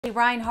Lili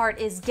Reinhart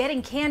is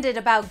getting candid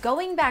about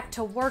going back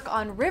to work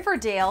on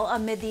Riverdale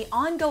amid the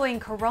ongoing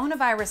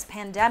coronavirus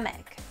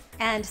pandemic,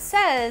 and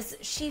says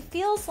she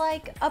feels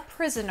like a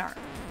prisoner.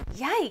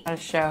 Yikes. A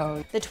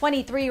show. The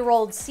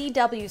 23-year-old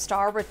CW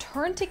star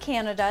returned to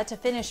Canada to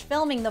finish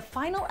filming the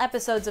final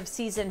episodes of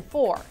season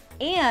 4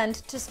 and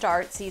to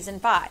start season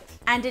 5.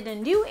 And in a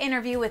new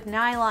interview with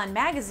Nylon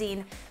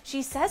magazine,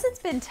 she says it's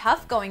been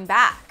tough going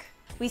back.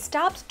 "We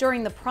stopped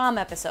during the prom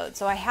episode,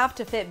 so I have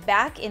to fit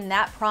back in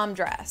that prom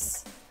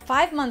dress.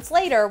 5 months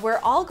later, we're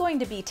all going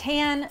to be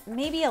tan,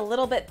 maybe a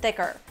little bit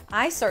thicker.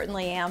 I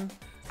certainly am."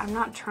 I'm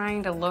not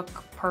trying to look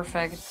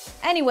perfect.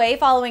 Anyway,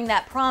 following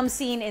that prom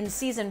scene in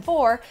season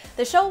 4,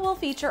 the show will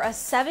feature a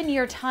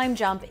 7-year time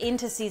jump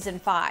into season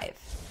 5.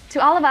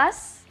 To all of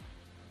us,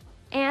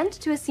 and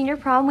to a senior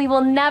prom we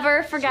will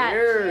never forget.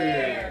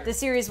 Cheers. The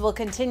series will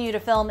continue to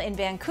film in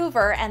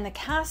Vancouver, and the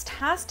cast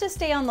has to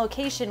stay on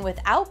location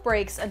without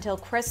breaks until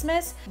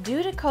Christmas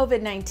due to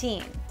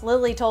COVID-19.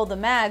 Lili told the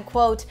mag,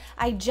 quote,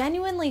 "I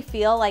genuinely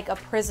feel like a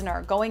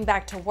prisoner going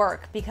back to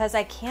work because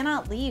I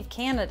cannot leave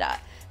Canada.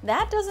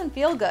 That doesn't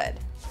feel good."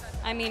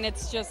 I mean,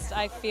 it's just,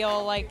 I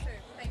feel like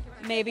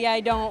maybe I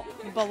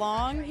don't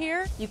belong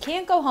here. You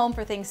can't go home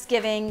for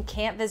Thanksgiving,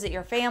 can't visit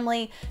your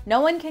family,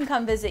 no one can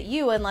come visit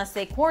you unless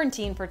they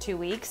quarantine for 2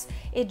 weeks.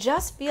 It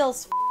just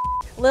feels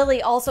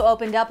Lili also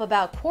opened up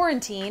about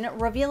quarantine,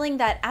 revealing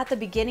that at the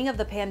beginning of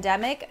the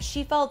pandemic,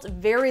 she felt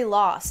very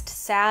lost,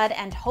 sad,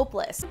 and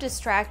hopeless.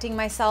 Distracting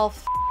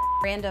myself,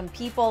 random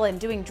people, and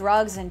doing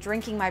drugs and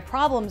drinking my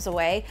problems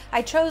away,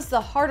 I chose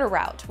the harder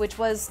route, which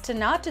was to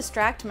not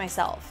distract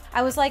myself.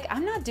 I was like,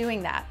 I'm not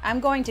doing that. I'm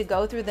going to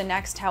go through the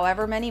next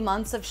however many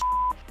months of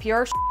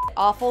pure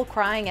awful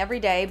crying every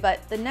day,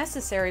 but the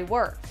necessary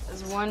work.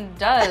 As one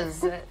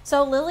does.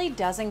 So Lili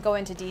doesn't go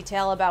into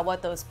detail about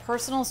what those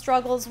personal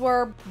struggles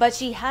were, but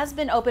she has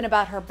been open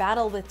about her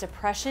battle with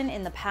depression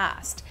in the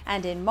past.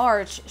 And in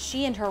March,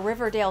 she and her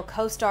Riverdale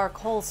co-star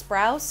Cole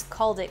Sprouse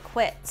called it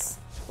quits.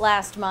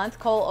 Last month,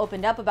 Cole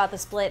opened up about the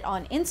split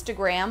on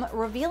Instagram,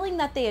 revealing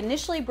that they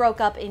initially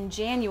broke up in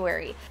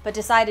January, but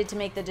decided to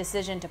make the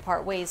decision to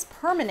part ways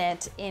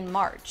permanent in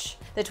March.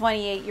 The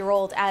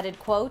 28-year-old added,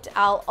 quote,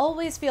 "I'll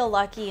always feel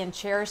lucky and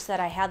cherish that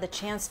I had the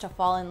chance to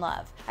fall in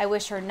love. I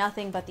wish her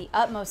nothing but the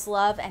utmost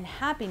love and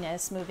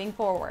happiness moving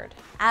forward."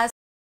 As